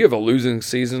have a losing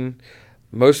season,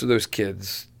 most of those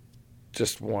kids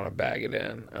just want to bag it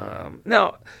in.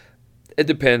 Now, it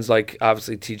depends. Like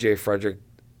obviously, TJ, Frederick,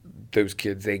 those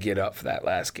kids, they get up for that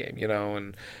last game,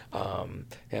 and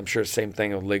I'm sure the same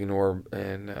thing with Lignor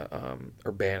and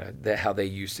Urbana, how they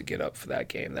used to get up for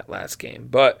that last game.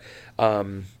 But I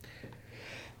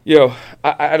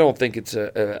don't think it's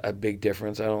a big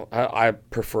difference. I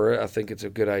prefer it. I think it's a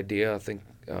good idea. I think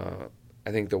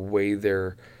the way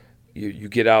you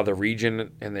get out of the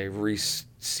region and they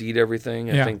reseed everything.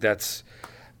 I think that's.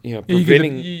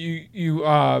 Preventing you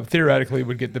theoretically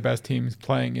would get the best teams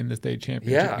playing in the state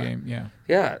championship game.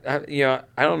 Yeah.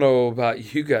 I don't know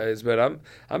about you guys, but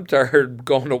I'm tired of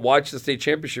going to watch the state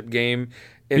championship game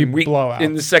in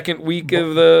the second week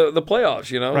of the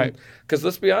playoffs. Right? Because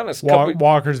let's be honest,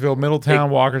 Walkersville, Middletown,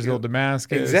 Walkersville,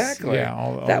 Damascus. Exactly.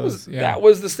 Yeah. That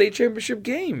was the state championship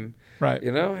game. Right.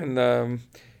 And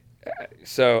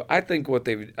so I think what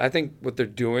they're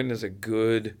doing is a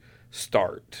good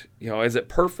start. Is it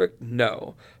perfect?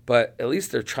 No, but at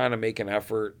least they're trying to make an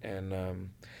effort, and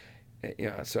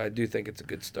so I do think it's a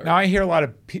good start. Now I hear a lot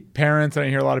of parents and I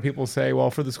hear a lot of people say,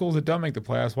 well, for the schools that don't make the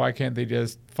playoffs, why can't they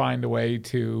just find a way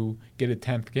to get a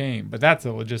 10th game? But that's a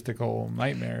logistical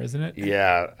nightmare, isn't it?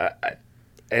 Yeah,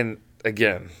 and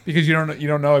again, because you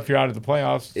don't know if you're out of the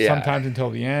playoffs sometimes until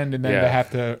the end, and then they have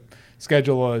to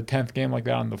schedule a 10th game like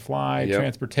that on the fly,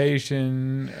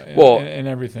 transportation, and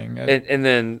everything. And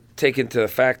then take into the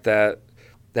fact that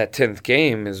that 10th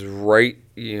game is right.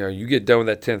 You get done with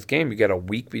that 10th game, you got a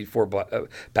week before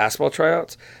basketball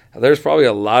tryouts. There's probably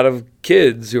a lot of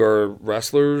kids who are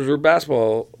wrestlers or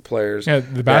basketball players. Yeah,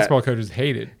 the basketball coaches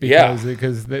hate it because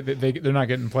they're not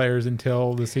getting players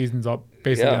until the season's up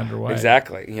basically underway.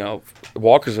 Exactly.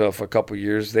 Walkersville for a couple of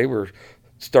years, they were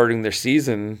starting their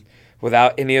season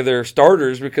without any of their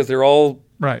starters because they're all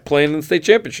playing in the state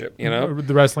championship.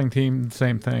 The wrestling team,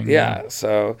 same thing. Yeah.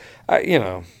 So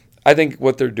I think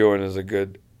what they're doing is a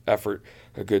good effort,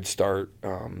 a good start.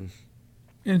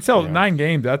 And still, 9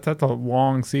 games, that's a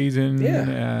long season,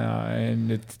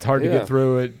 and it's hard to get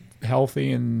through it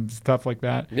healthy and stuff like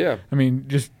that. Yeah. I mean,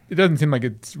 it doesn't seem like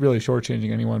it's really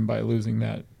shortchanging anyone by losing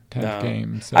that 10th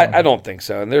game. So. I don't think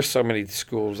so. And there's so many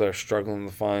schools that are struggling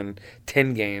to find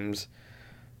 10 games.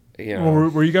 Well,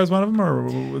 were you guys one of them,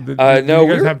 or did no,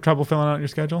 you guys have trouble filling out your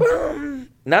schedule?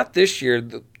 Not this year.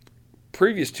 The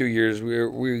previous 2 years,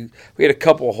 we had a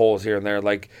couple of holes here and there.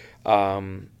 Like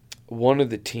one of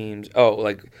the teams.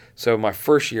 So my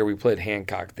first year we played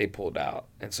Hancock. They pulled out,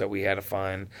 and so we had to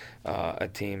find a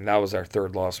team. That was our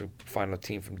third loss. We found a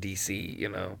team from DC.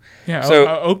 Yeah. So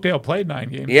Oakdale played 9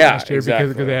 games last year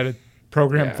because they had a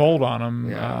program fold on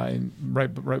them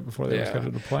right before they were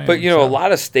scheduled to play. But a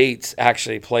lot of states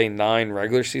actually play 9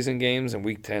 regular season games, and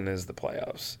week 10 is the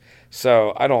playoffs.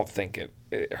 So I don't think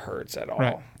it hurts at all.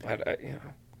 Right.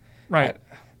 Right.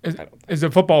 As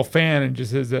a football fan and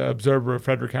just as an observer of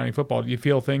Frederick County football, do you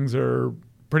feel things are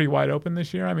pretty wide open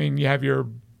this year? I mean, you have your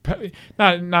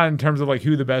not in terms of like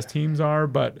who the best teams are,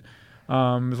 but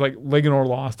it's like Ligonor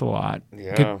lost a lot.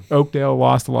 Yeah. Oakdale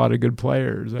lost a lot of good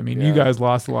players. I mean, you guys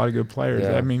lost a lot of good players.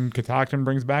 Yeah. I mean, Catoctin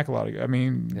brings back a lot of. I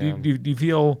mean, do you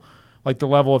feel like the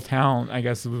level of talent, I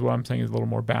guess is what I'm saying, is a little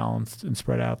more balanced and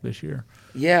spread out this year?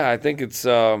 Yeah, I think it's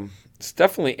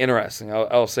definitely interesting.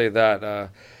 I'll say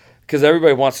that. Because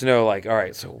everybody wants to know, like, all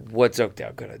right, so what's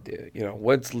Oakdale going to do?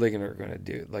 What's Ligonor going to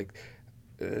do? Like,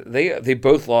 they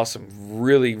both lost some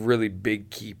really, really big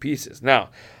key pieces.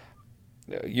 Now,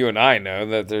 you and I know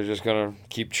that they're just going to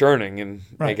keep churning, and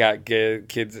they got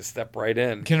kids that step right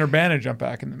in. Can Urbana jump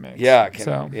back in the mix?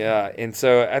 Yeah, and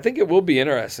so I think it will be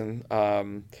interesting.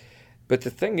 But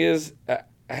the thing is, I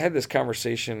had this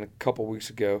conversation a couple weeks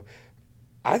ago.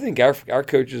 I think our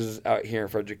coaches out here in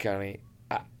Frederick County,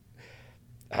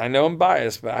 I know I'm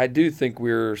biased, but I do think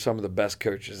we're some of the best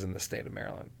coaches in the state of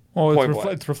Maryland. Well,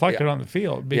 it's reflected on the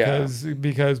field because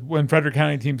when Frederick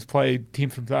County teams play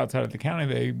teams from outside of the county,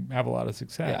 they have a lot of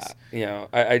success. Yeah,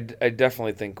 I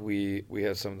definitely think we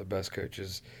have some of the best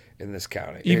coaches in this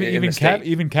county.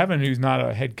 Even Kevin, who's not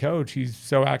a head coach, he's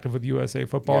so active with USA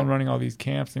Football and running all these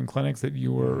camps and clinics that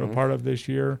you were a part of this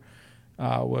year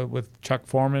with Chuck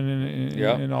Foreman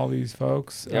and all these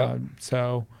folks.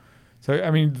 So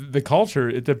I mean, the culture,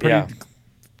 it's a pretty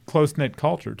close-knit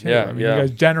culture, too. I mean, you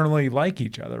guys generally like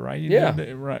each other, right?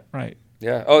 Right.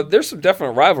 Yeah. Oh, there's some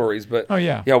definite rivalries, but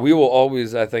we will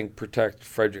always, I think, protect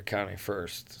Frederick County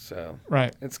first. So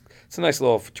it's a nice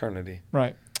little fraternity.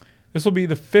 Right. This will be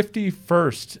the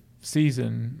 51st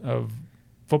season of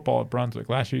football at Brunswick.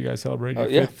 Last year you guys celebrated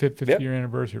your 50th year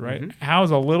anniversary, right? Mm-hmm. How's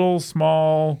a little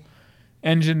small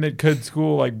engine that could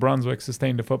school like Brunswick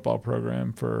sustained a football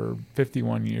program for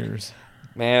 51 years?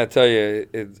 Man, I tell you,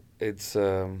 it's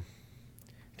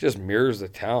just mirrors the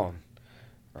town,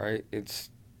 right? It's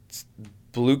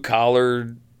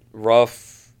blue-collared,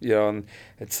 rough, and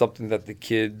it's something that the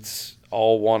kids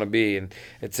all want to be. And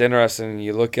it's interesting.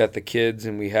 You look at the kids,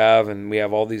 and we have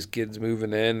all these kids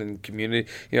moving in and community,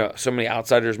 so many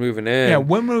outsiders moving in. Yeah,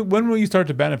 when will you start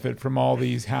to benefit from all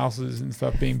these houses and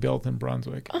stuff being built in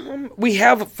Brunswick? We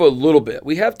have for a little bit.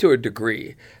 We have to a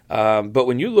degree. But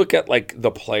when you look at, like,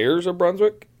 the players of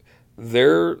Brunswick,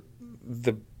 they're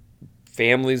the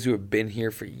families who have been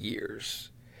here for years.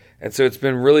 And so it's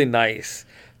been really nice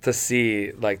to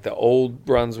see, like, the old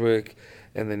Brunswick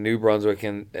and the New Brunswick,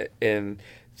 and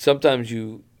sometimes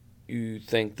you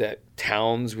think that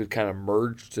towns would kind of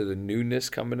merge to the newness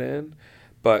coming in,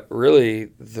 but really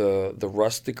the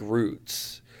rustic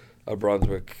roots of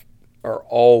Brunswick are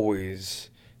always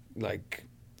like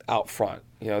out front.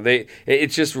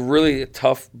 It's just really a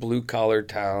tough blue collar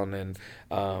town, and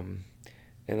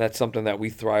that's something that we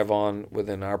thrive on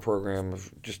within our program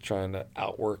of just trying to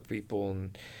outwork people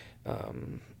and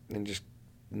just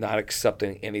not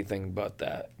accepting anything but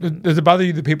that. Does it bother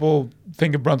you that people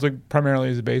think of Brunswick primarily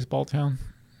as a baseball town?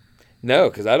 No,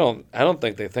 because I don't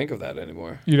think they think of that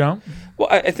anymore. You don't? Well,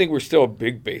 I think we're still a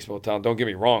big baseball town. Don't get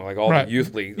me wrong. Like all the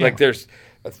youth leagues, like there's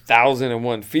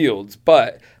 1,001 fields,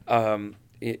 but I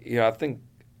think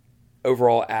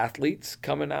overall athletes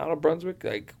coming out of Brunswick,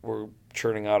 like we're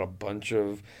churning out a bunch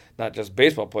of not just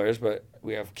baseball players, but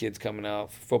we have kids coming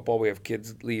out for football. We have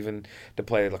kids leaving to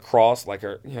play lacrosse. Like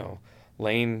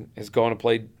Lane is going to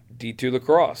play D2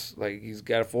 lacrosse. Like he's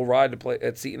got a full ride to play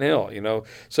at Seton Hill.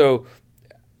 So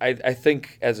I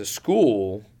think as a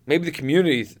school, maybe the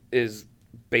community is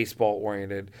baseball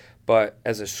oriented, but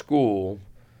as a school,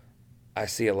 I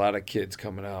see a lot of kids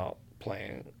coming out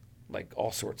playing like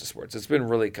all sorts of sports. It's been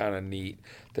really kind of neat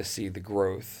to see the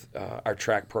growth. Our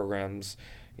track programs,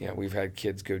 we've had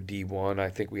kids go D1. I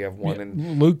think we have one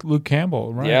in Luke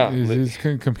Campbell, right? Yeah, He's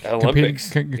Olympics.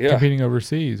 competing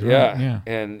overseas, right? Yeah.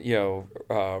 And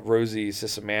Rosie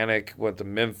Sisamanik went to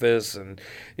Memphis, and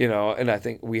and I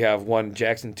think we have one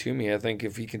Jackson Toomey. I think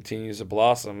if he continues to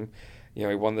blossom, he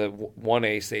won the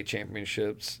 1A state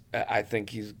championships. I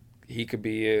think he could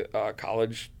be a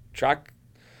college track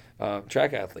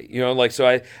athlete. So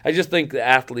I just think the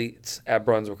athletes at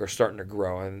Brunswick are starting to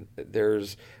grow, and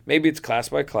maybe it's class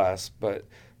by class, but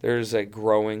there's a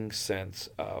growing sense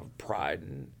of pride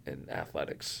in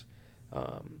athletics.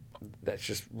 That's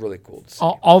just really cool to see.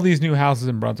 All these new houses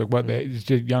in Brunswick, it's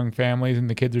just young families and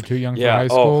the kids are too young for high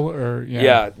school?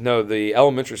 No, the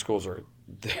elementary schools are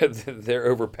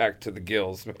they're overpacked to the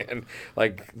gills, man.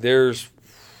 Like there's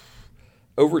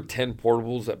over 10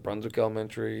 portables at Brunswick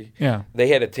Elementary. Yeah. They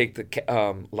had to take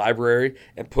the library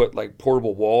and put like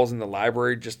portable walls in the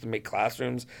library just to make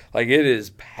classrooms. Like it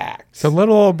is packed. So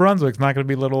little old Brunswick's not going to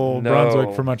be little old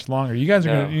Brunswick for much longer. You guys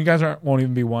won't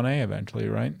even be 1A eventually,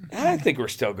 right? I think we're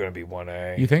still going to be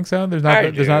 1A. You think so? There's not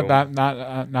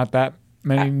that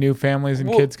many new families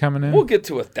and kids coming in. We'll get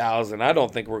to 1,000. I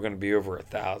don't think we're going to be over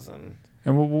 1,000.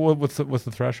 And what's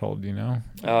the threshold? Do you know?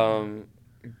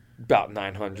 About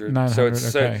 900.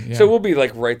 So we'll be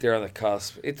like right there on the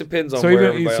cusp. It depends on where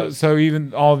everybody else. So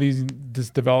even all this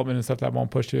development and stuff, that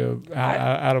won't push you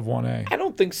out of 1A? I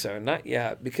don't think so. Not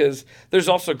yet, because there's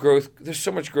also growth. There's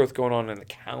so much growth going on in the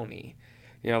county.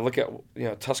 Look at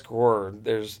Tuscarora.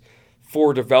 There's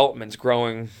 4 developments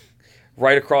growing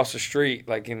right across the street,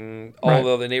 like in all the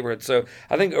other neighborhoods. So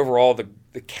I think overall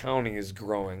the county is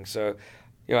growing. So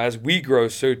as we grow,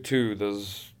 so too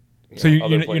those. So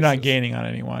you're not gaining on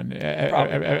anyone.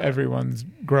 Everyone's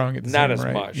growing at the same rate. Not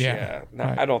as much, yeah.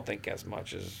 Right. I don't think as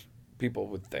much as people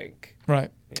would think.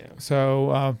 Right. Yeah.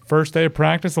 So first day of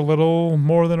practice, a little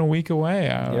more than a week away.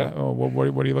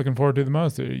 What are you looking forward to the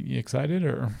most? Are you excited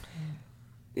or?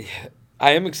 Yeah,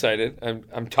 I am excited.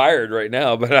 I'm tired right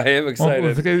now, but I am excited.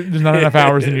 Well, there's not enough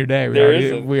hours in your day.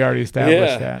 We already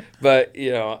established that. But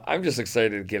I'm just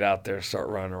excited to get out there, start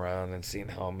running around, and seeing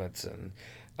helmets and.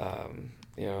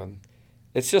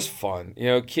 It's just fun.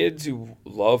 Kids who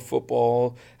love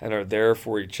football and are there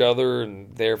for each other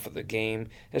and there for the game.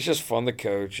 It's just fun to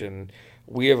coach, and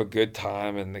we have a good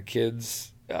time. And the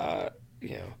kids,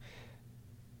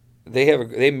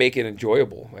 they make it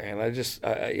enjoyable, man.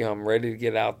 I'm ready to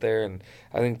get out there, and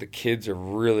I think the kids are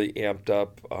really amped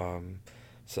up.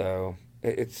 So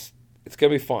it's gonna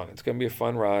be fun. It's gonna be a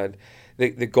fun ride.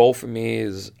 The goal for me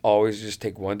is always just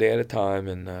take one day at a time,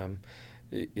 and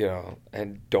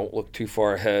and don't look too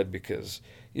far ahead, because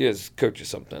as coaches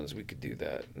sometimes we could do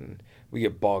that and we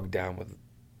get bogged down with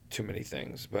too many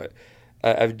things. But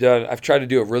I've tried to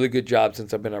do a really good job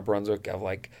since I've been at Brunswick of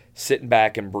like sitting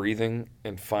back and breathing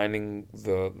and finding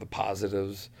the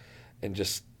positives and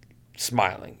just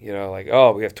smiling. Like,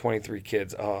 oh, we have 23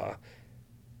 kids. Oh,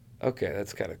 okay,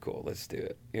 that's kind of cool. Let's do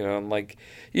it. And like,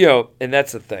 and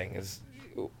that's the thing is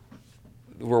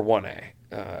we're 1A.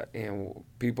 And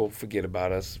people forget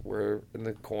about us. We're in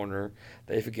the corner.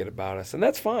 They forget about us, and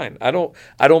that's fine. I don't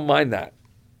mind that.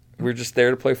 We're just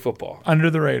there to play football. Under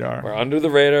the radar. We're under the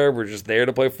radar. We're just there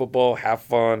to play football, have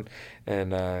fun,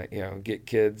 and get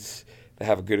kids to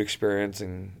have a good experience,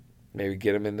 and maybe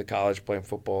get them into college playing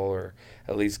football, or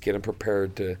at least get them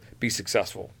prepared to be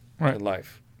successful in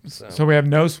life. So we have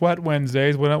no sweat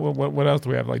Wednesdays. What else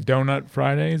do we have? Like donut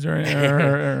Fridays or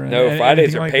no,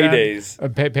 Fridays are like paydays.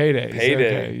 Paydays.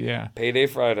 Payday. Okay, yeah. Payday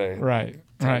Friday. Right.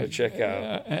 Time to check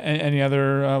out. Any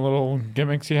other little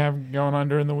gimmicks you have going on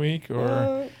during the week,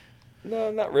 or? No,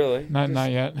 not really. Not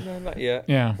yet. No, not yet.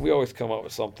 Yeah. We always come up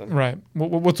with something. Right.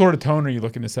 What sort of tone are you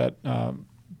looking to set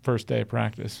first day of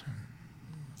practice?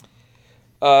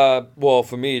 Well,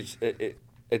 for me,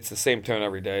 it's the same tone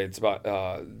every day. It's about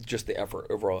just the effort,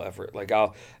 overall effort. Like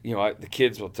the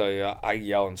kids will tell you, I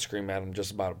yell and scream at them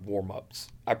just about warm-ups.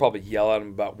 I probably yell at them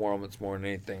about warm-ups more than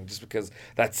anything, just because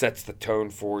that sets the tone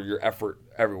for your effort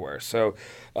everywhere. So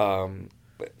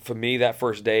for me, that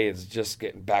first day is just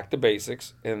getting back to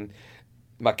basics. And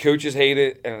my coaches hate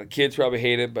it, and the kids probably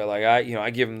hate it, but like I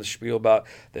give them the spiel about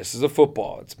this is a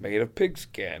football. It's made of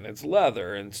pigskin. It's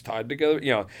leather, and it's tied together.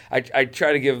 I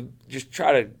try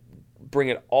to bring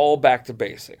it all back to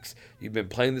basics. You've been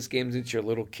playing this game since you're a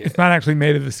little kid. It's not actually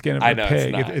made of the skin of a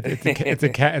pig. It's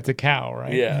not. It's a cow,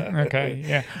 right? Yeah.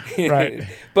 Okay. Yeah. Right.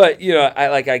 But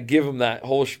I give them that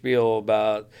whole spiel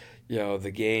about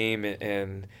the game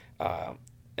and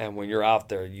when you're out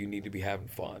there, you need to be having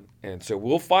fun. And so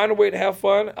we'll find a way to have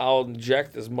fun. I'll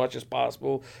inject as much as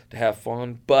possible to have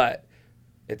fun, but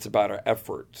it's about our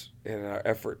efforts, and our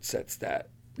effort sets that.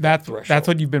 That's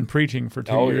what you've been preaching for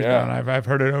 2 years now, and I've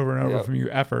heard it over and over from you.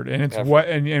 Effort, and it's what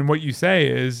and what you say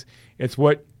is it's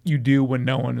what you do when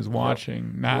no one is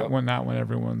watching, not when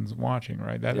everyone's watching,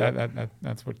 right?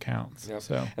 That's what counts. Yep.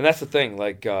 So, and that's the thing.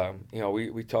 Like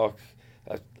we talk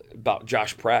about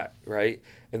Josh Pratt, right?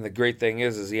 And the great thing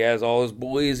is he has all his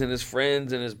boys and his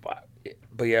friends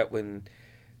but yet when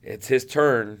it's his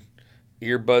turn,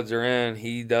 earbuds are in.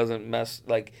 He doesn't mess.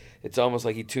 Like, it's almost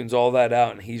like he tunes all that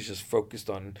out, and he's just focused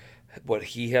on what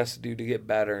he has to do to get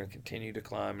better and continue to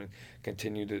climb and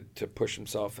continue to push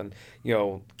himself. And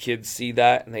kids see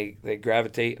that and they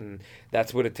gravitate, and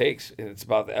that's what it takes. And it's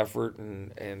about the effort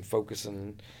and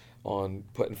focusing on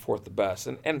putting forth the best.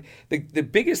 And the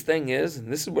biggest thing is,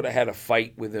 and this is what I had to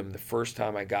fight with them the first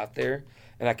time I got there,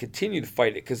 and I continue to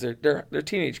fight it because they're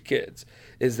teenage kids,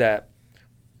 is that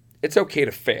it's okay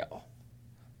to fail.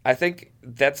 I think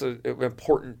that's an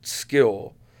important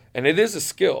skill, and it is a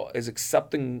skill, is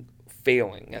accepting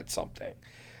failing at something.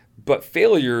 But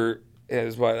failure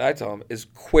is what I tell them is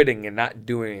quitting and not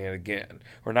doing it again,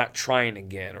 or not trying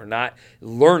again, or not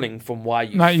learning from why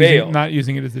you failed. Not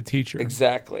using it as a teacher.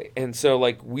 Exactly. And so,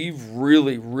 we've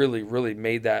really, really, really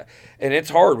made that. And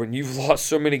it's hard when you've lost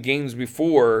so many games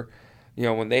before.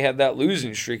 When they had that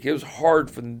losing streak, it was hard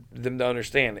for them to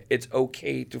understand it's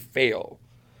okay to fail.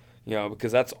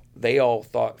 Because they all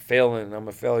thought failing, I'm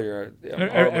a failure.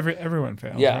 Everyone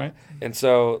fails, right? And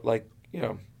so,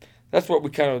 that's what we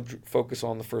kind of focus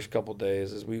on the first couple of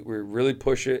days is we really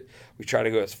push it. We try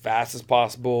to go as fast as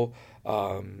possible,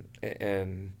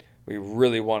 and we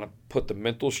really want to put the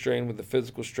mental strain with the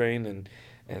physical strain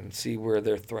and see where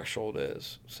their threshold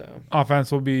is. So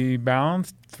offense will be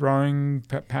balanced, throwing,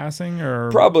 passing, or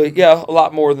probably a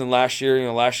lot more than last year.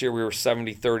 Last year we were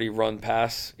 70-30 run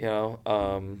pass.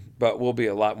 But we'll be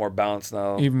a lot more balanced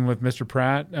now. Even with Mr.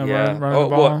 Pratt running the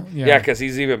ball. Because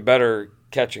he's even better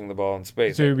catching the ball in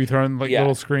space. So you'd be throwing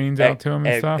little screens out to him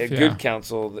and stuff. Good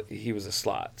counsel, he was a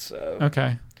slot. So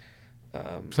okay.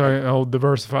 So it'll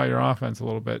diversify your offense a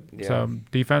little bit. Yeah. So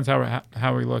defense, how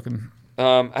are we looking?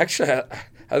 Actually,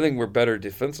 I think we're better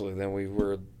defensively than we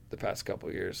were the past couple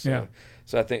of years.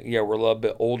 So I think we're a little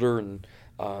bit older and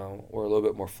we're a little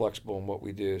bit more flexible in what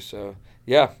we do. So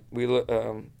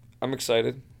I'm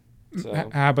excited. So.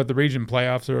 How about the region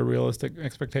playoffs? Are a realistic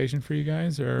expectation for you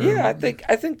guys? Or I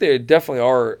think they definitely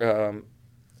are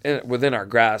within our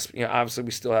grasp. Obviously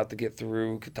we still have to get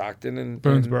through Catoctin and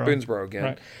Boonsboro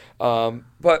again. Right.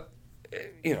 But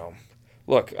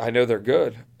look, I know they're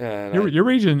good. And your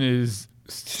region is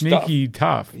sneaky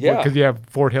tough. Because you have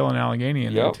Fort Hill and Allegheny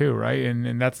in there too, right?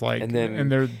 And that's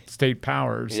and they're state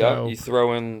powers. So you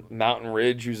throw in Mountain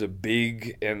Ridge, who's a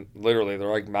big, and literally they're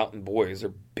like mountain boys.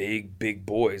 They're big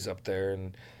boys up there,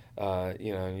 and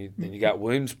you got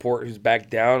Williamsport, who's back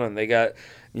down, and they got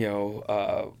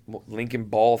Lincoln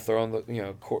Ball throwing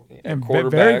the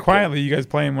quarterback. Very quietly, you guys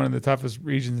play in one of the toughest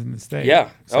regions in the state. Yeah.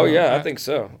 So, I think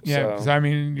so. Yeah, because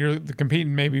you're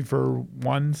competing maybe for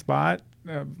one spot.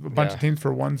 A bunch of teams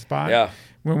for one spot. Yeah.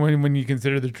 When you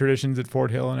consider the traditions at Fort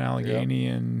Hill and Allegheny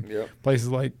and places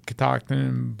like Catoctin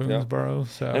and Boonsboro.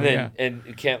 So and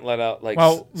you can't let out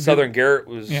Southern Garrett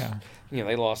was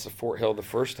they lost to Fort Hill the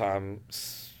first time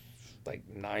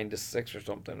 9-6 or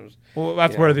something.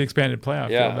 That's where the expanded playoff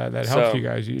that helps you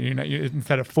guys. You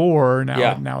instead of 4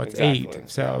 now it's exactly. 8.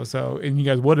 So and you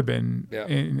guys would have been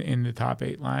in the top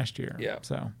 8 last year. Yeah.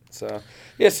 So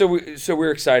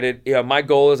we're excited. My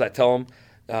goal is I tell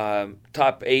them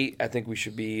top 8 I think we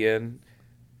should be in.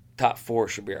 Top 4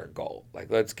 should be our goal.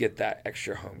 Let's get that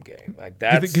extra home game.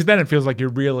 Because then it feels like you're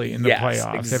really in the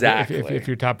playoffs. Exactly. If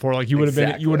you're top 4, you would have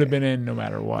been. You would have been in no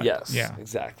matter what. Yes. Yeah.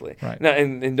 Exactly. Right. Now,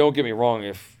 and don't get me wrong.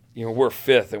 If we're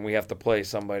 5th and we have to play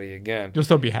somebody again, you'll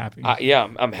still be happy.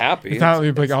 I'm happy. It's not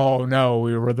like oh no,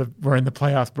 we're in the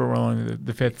playoffs, but we're only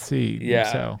the 5th seed.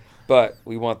 Yeah. So. But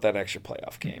we want that extra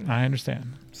playoff game. I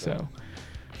understand. So.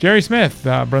 Jerry Smith,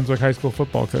 Brunswick High School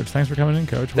football coach. Thanks for coming in,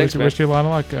 Coach. Thanks, wish you a lot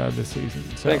of luck this season.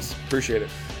 So, thanks. Appreciate it.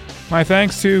 My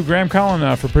thanks to Graham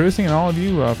Cullen for producing and all of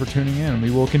you for tuning in. We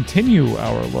will continue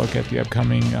our look at the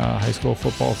upcoming high school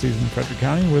football season in Frederick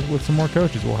County with some more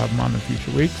coaches. We'll have them on in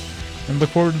future weeks. And look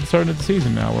forward to the start of the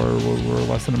season now. We're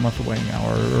less than a month away now,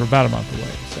 or about a month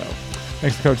away. So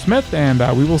Thanks to Coach Smith, and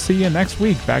we will see you next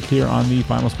week back here on the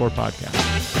Final Score podcast.